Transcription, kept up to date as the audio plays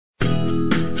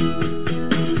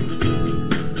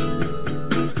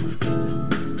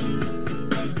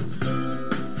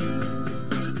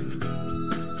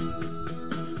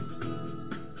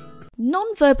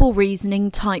Non-verbal reasoning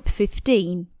type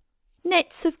 15.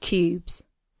 Nets of cubes.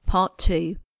 Part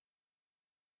 2.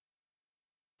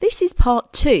 This is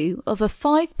part 2 of a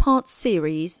 5-part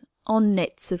series on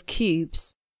nets of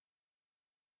cubes.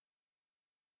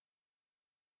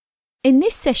 In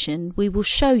this session we will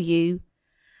show you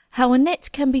how a net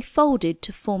can be folded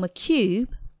to form a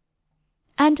cube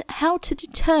and how to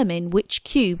determine which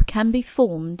cube can be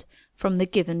formed from the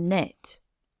given net.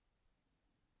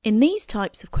 In these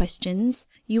types of questions,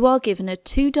 you are given a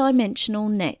 2-dimensional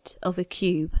net of a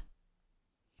cube.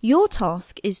 Your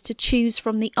task is to choose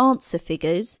from the answer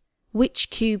figures which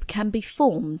cube can be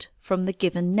formed from the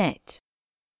given net.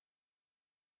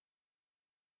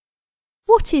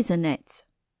 What is a net?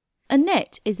 A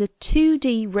net is a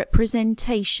 2D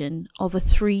representation of a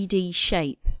 3D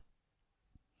shape.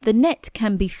 The net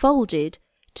can be folded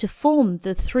to form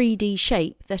the 3D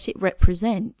shape that it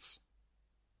represents.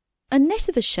 A net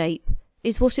of a shape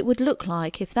is what it would look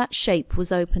like if that shape was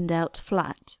opened out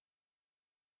flat.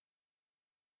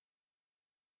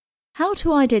 How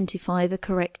to identify the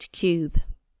correct cube?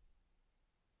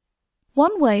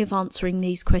 One way of answering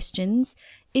these questions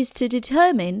is to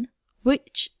determine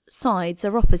which sides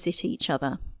are opposite each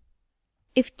other.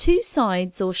 If two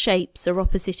sides or shapes are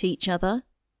opposite each other,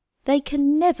 they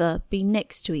can never be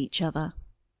next to each other.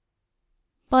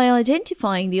 By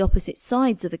identifying the opposite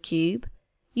sides of a cube,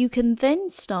 you can then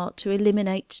start to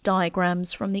eliminate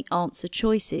diagrams from the answer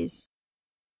choices.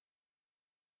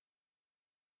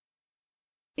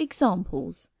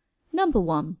 Examples. Number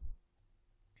 1.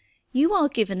 You are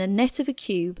given a net of a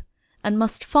cube and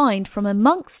must find from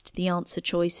amongst the answer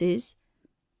choices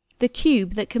the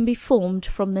cube that can be formed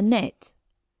from the net.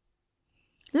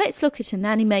 Let's look at an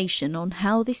animation on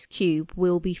how this cube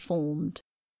will be formed.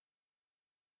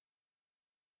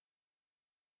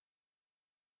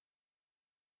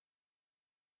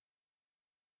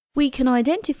 We can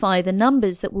identify the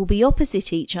numbers that will be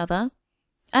opposite each other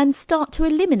and start to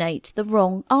eliminate the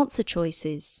wrong answer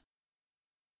choices.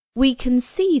 We can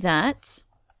see that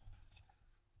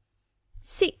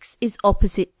 6 is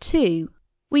opposite 2.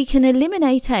 We can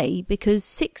eliminate A because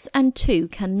 6 and 2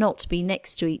 cannot be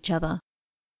next to each other.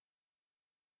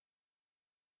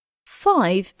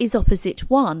 5 is opposite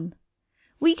 1.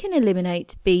 We can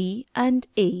eliminate B and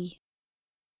E.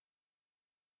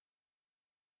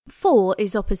 4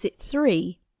 is opposite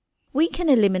 3. We can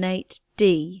eliminate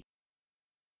D.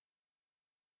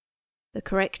 The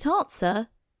correct answer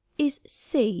is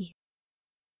C.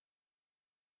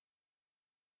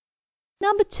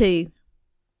 Number 2.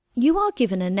 You are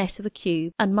given a net of a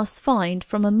cube and must find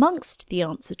from amongst the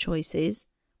answer choices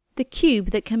the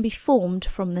cube that can be formed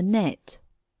from the net.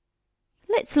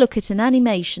 Let's look at an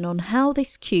animation on how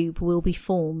this cube will be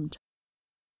formed.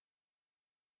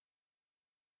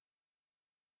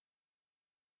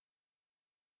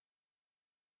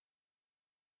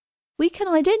 We can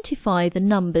identify the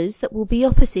numbers that will be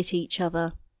opposite each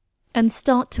other and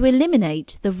start to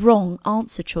eliminate the wrong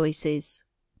answer choices.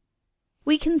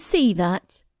 We can see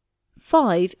that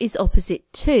 5 is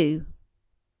opposite 2.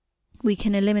 We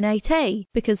can eliminate A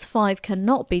because 5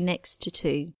 cannot be next to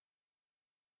 2.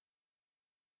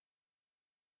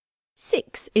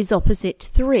 6 is opposite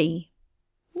 3.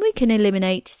 We can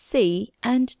eliminate C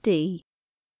and D.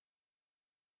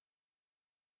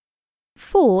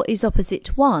 4 is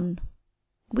opposite 1.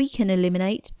 We can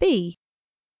eliminate B.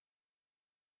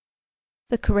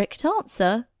 The correct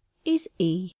answer is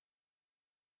E.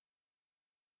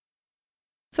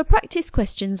 For practice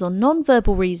questions on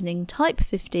non-verbal reasoning type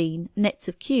 15 nets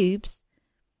of cubes,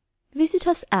 visit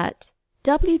us at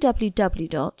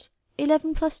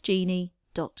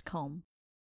www.11plusgenie.com.